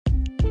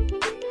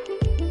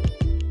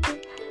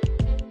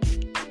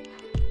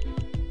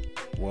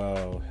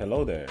Well,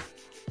 hello there,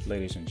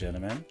 ladies and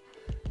gentlemen.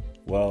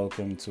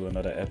 Welcome to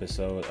another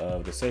episode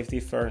of the Safety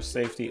First,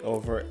 Safety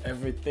Over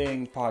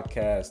Everything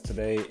podcast.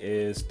 Today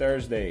is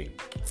Thursday,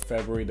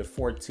 February the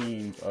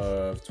 14th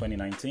of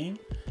 2019.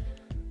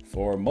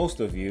 For most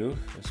of you,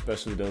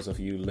 especially those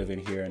of you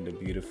living here in the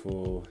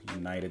beautiful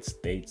United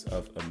States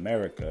of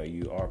America,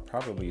 you are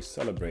probably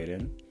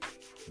celebrating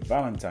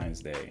Valentine's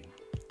Day.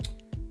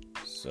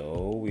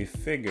 So we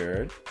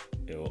figured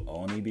it will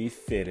only be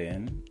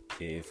fitting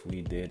if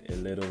we did a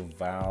little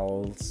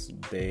Val's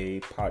Day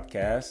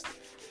podcast.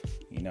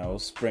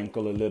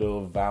 Sprinkle a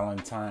little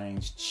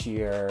Valentine's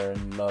cheer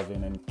and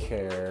loving and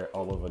care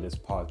all over this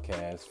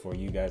podcast for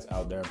you guys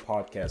out there in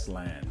podcast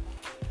land.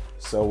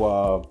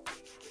 So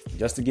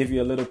just to give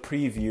you a little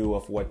preview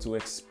of what to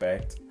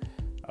expect,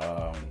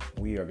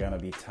 we are going to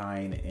be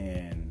tying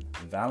in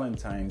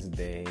Valentine's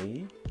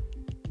Day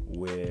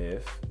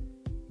with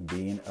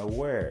being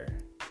aware.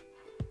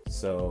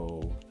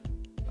 So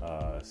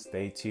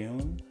stay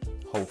tuned.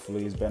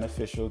 Hopefully it's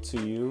beneficial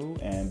to you.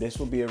 And this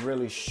will be a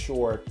really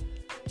short,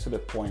 to the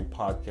point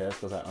podcast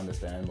because I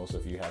understand most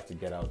of you have to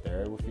get out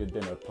there with your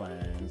dinner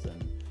plans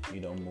and,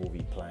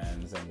 movie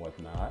plans and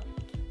whatnot.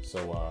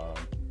 So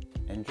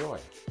enjoy.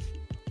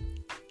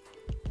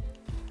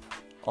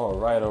 All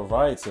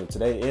right. So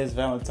today is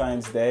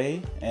Valentine's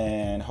Day,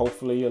 and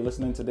hopefully you're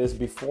listening to this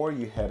before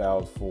you head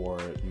out for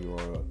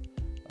your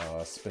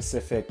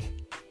specific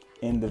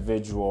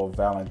individual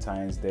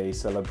Valentine's Day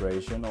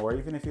celebration, or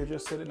even if you're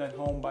just sitting at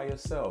home by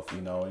yourself,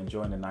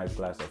 enjoying a nice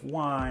glass of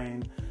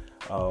wine,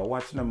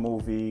 watching a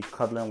movie,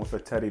 cuddling with a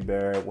teddy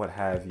bear, what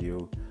have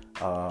you.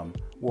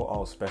 We're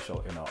all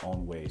special in our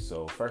own way.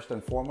 So first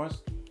and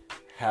foremost,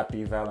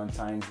 happy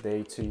Valentine's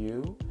Day to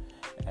you.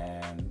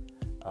 And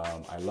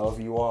I love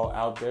you all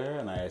out there,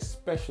 and I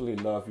especially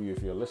love you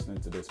if you're listening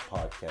to this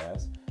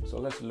podcast. So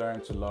let's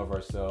learn to love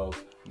ourselves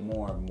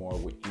more and more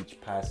with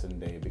each passing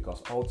day,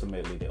 because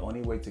ultimately the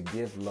only way to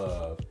give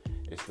love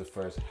is to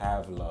first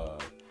have love,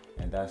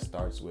 and that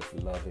starts with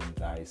loving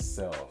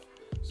thyself.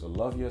 So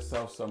love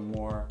yourself some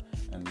more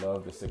and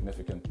love the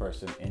significant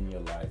person in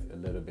your life a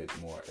little bit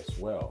more as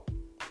well.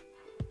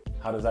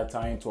 How does that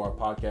tie into our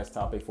podcast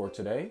topic for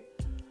today?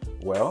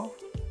 Well,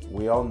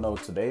 we all know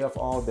today of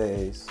all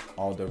days,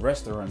 all the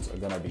restaurants are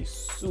going to be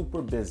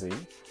super busy.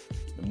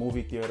 The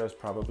movie theater is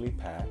probably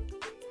packed.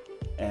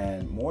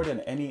 And more than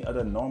any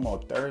other normal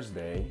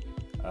Thursday,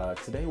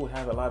 today we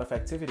have a lot of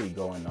activity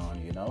going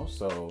on,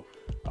 So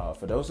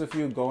for those of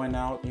you going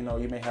out, you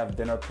may have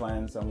dinner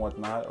plans and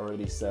whatnot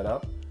already set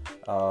up.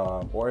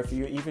 Or if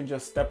you're even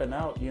just stepping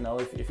out,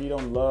 if you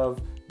don't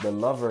love the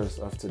lovers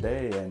of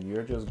today and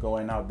you're just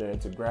going out there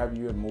to grab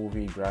you a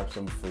movie, grab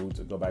some food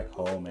to go back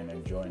home and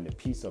enjoying the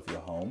peace of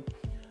your home,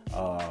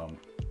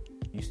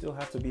 you still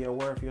have to be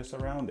aware of your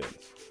surroundings.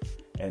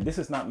 And this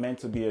is not meant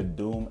to be a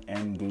doom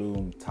and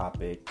gloom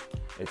topic.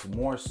 It's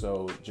more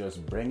so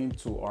just bringing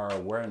to our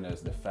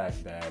awareness the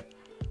fact that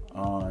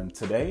on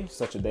today,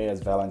 such a day as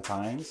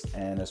Valentine's,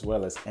 and as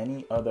well as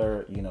any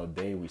other,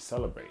 day we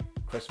celebrate,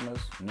 Christmas,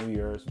 New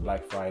Year's,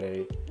 Black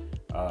Friday,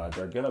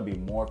 there are going to be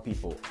more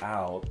people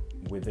out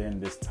within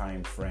this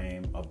time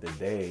frame of the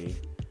day,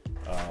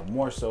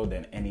 more so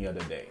than any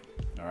other day.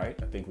 All right.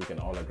 I think we can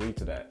all agree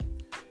to that.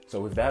 So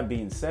with that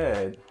being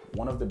said,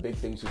 one of the big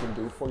things you can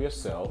do for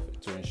yourself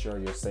to ensure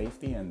your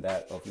safety and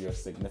that of your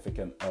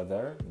significant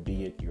other,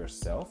 be it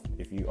yourself,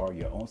 if you are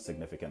your own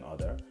significant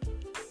other,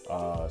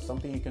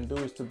 something you can do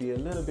is to be a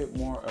little bit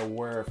more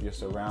aware of your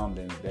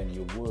surroundings than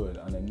you would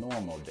on a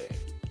normal day.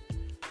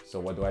 So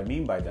what do I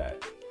mean by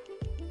that?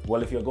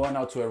 Well, if you're going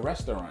out to a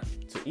restaurant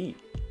to eat,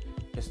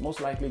 it's most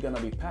likely going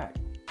to be packed.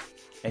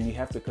 And you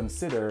have to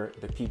consider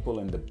the people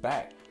in the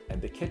back at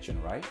the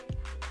kitchen, right?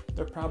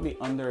 They're probably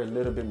under a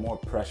little bit more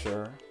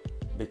pressure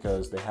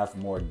because they have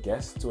more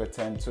guests to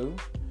attend to.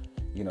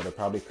 They're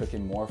probably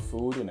cooking more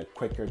food in a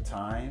quicker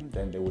time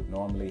than they would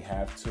normally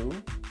have to.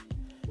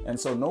 And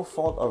so no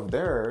fault of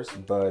theirs,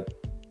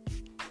 but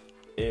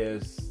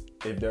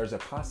if there's a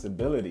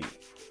possibility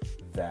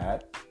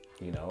that,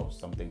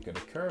 something could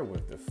occur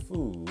with the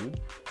food,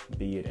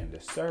 be it in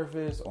the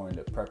service or in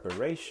the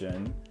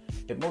preparation,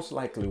 it most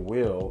likely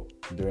will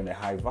during a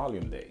high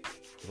volume day,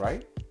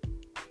 right?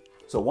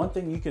 So one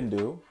thing you can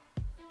do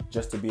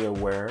just to be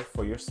aware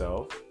for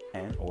yourself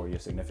and or your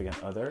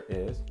significant other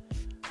is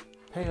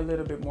pay a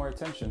little bit more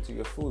attention to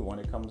your food when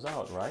it comes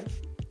out, right?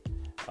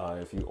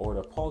 If you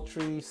order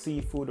poultry,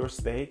 seafood, or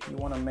steak, you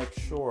want to make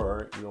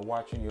sure you're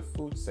watching your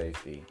food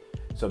safety.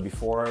 So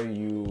before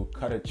you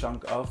cut a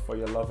chunk off for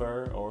your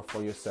lover or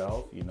for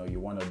yourself, you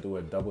want to do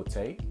a double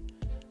take.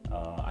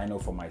 I know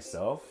for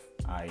myself,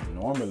 I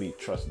normally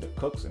trust the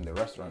cooks in the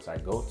restaurants I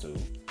go to.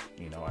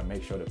 I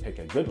make sure to pick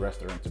a good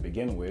restaurant to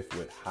begin with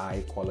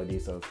high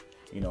qualities of,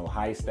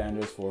 high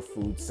standards for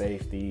food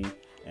safety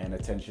and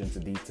attention to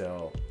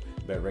detail.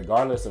 But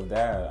regardless of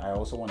that, I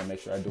also want to make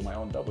sure I do my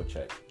own double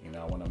check.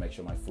 I want to make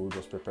sure my food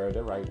was prepared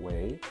the right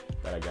way,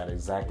 that I got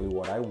exactly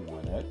what I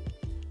wanted,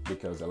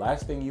 because the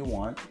last thing you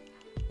want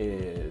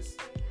is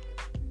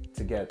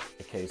to get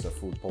a case of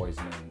food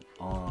poisoning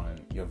on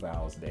your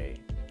Val's Day.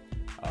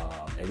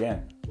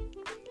 Again,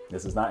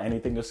 this is not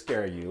anything to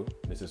scare you.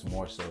 This is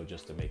more so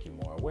just to make you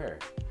more aware.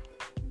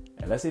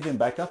 And let's even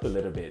back up a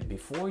little bit.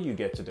 Before you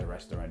get to the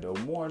restaurant, there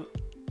will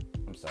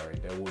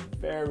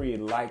very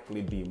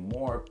likely be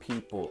more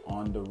people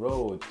on the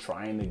road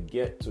trying to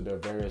get to their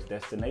various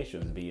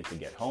destinations, be it to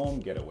get home,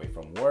 get away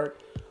from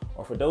work,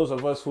 or for those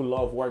of us who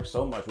love work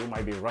so much, we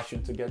might be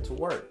rushing to get to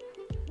work.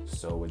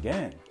 So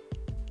again,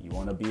 you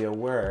want to be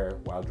aware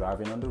while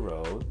driving on the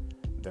road,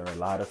 there are a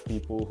lot of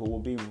people who will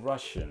be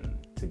rushing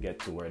to get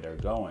to where they're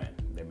going.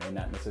 They may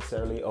not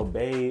necessarily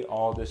obey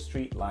all the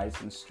street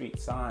lights and street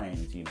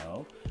signs,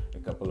 A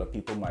couple of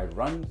people might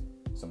run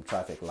some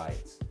traffic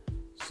lights.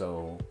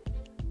 So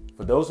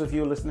for those of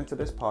you listening to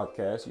this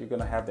podcast, you're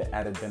going to have the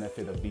added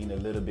benefit of being a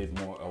little bit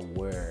more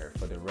aware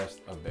for the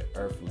rest of the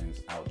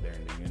earthlings out there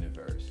in the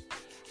universe.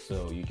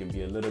 So you can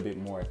be a little bit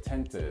more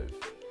attentive.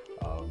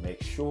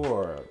 Make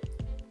sure,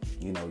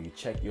 you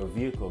check your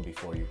vehicle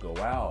before you go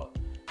out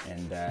and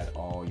that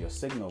all your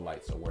signal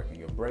lights are working,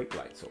 your brake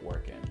lights are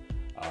working.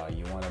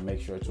 You want to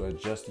make sure to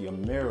adjust your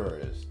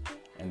mirrors.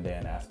 And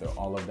then after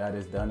all of that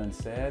is done and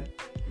said,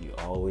 you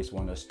always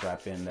want to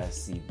strap in that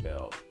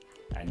seatbelt.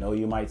 I know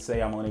you might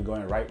say I'm only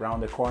going right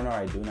round the corner.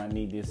 I do not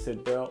need this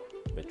seatbelt,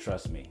 but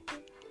trust me,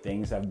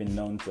 things have been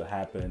known to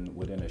happen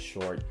within a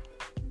short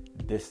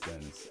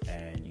distance,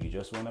 and you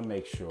just want to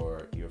make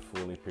sure you're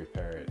fully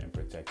prepared and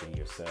protecting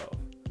yourself.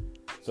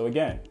 So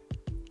again,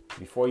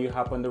 before you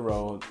hop on the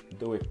road,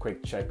 do a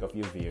quick check of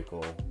your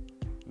vehicle.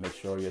 Make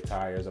sure your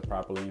tires are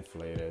properly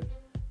inflated.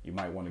 You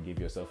might want to give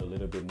yourself a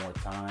little bit more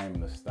time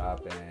to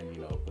stop and,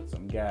 put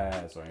some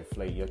gas or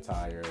inflate your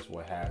tires,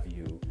 what have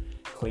you.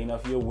 Clean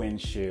up your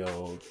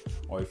windshield.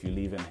 Or if you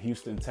live in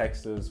Houston,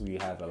 Texas, we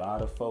have a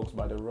lot of folks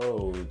by the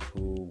road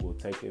who will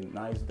take a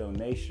nice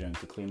donation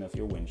to clean up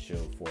your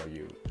windshield for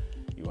you.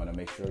 You want to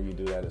make sure you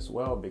do that as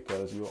well,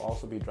 because you'll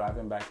also be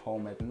driving back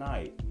home at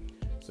night.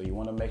 So you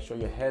want to make sure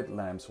your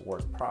headlamps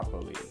work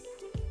properly.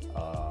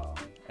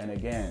 And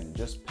again,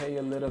 just pay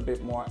a little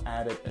bit more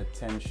added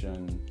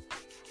attention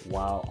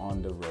while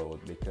on the road,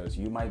 because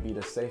you might be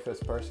the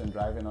safest person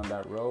driving on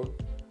that road,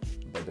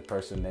 but the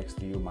person next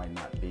to you might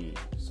not be.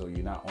 So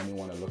you not only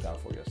want to look out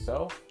for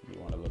yourself, you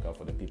want to look out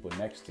for the people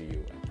next to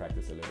you and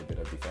practice a little bit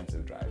of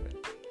defensive driving.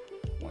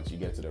 Once you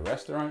get to the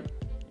restaurant,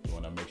 you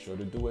want to make sure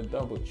to do a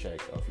double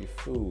check of your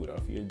food,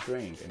 of your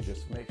drink, and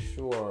just make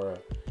sure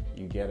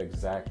you get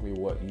exactly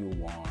what you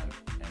want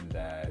and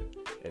that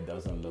it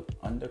doesn't look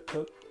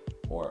undercooked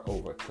or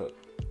overcooked.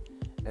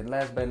 And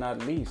last but not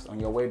least, on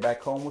your way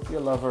back home with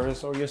your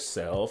lovers or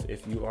yourself,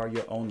 if you are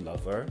your own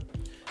lover,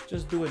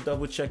 just do a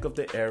double check of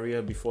the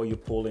area before you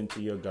pull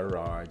into your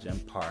garage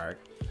and park.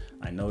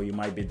 I know you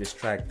might be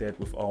distracted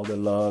with all the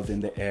love in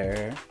the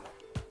air,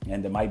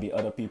 and there might be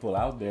other people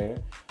out there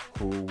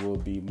who will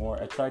be more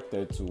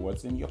attracted to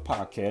what's in your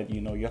pocket,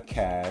 your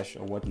cash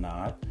or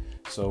whatnot.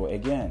 So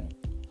again,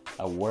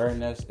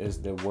 awareness is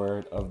the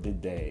word of the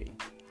day.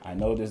 I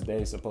know this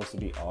day is supposed to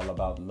be all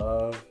about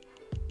love,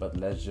 but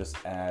let's just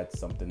add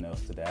something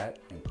else to that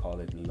and call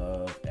it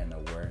Love and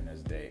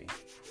Awareness Day.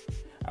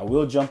 I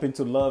will jump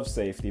into love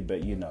safety,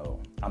 but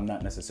I'm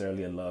not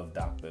necessarily a love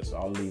doctor, so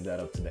I'll leave that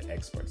up to the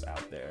experts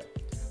out there.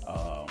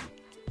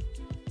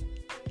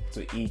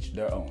 To each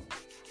their own.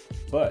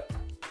 But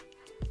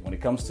when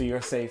it comes to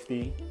your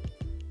safety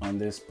on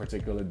this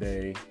particular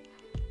day,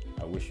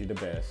 I wish you the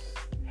best.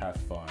 Have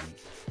fun.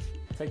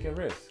 Take a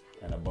risk.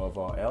 And above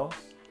all else,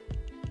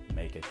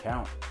 make it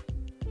count.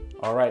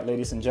 All right,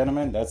 ladies and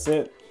gentlemen, that's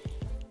it.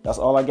 That's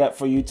all I got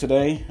for you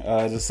today.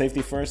 The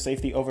Safety First,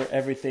 Safety Over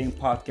Everything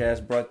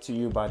podcast brought to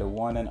you by the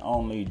one and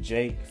only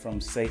Jake from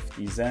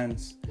Safety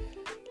Zens.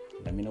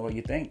 Let me know what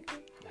you think.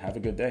 Have a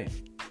good day.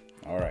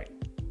 All right.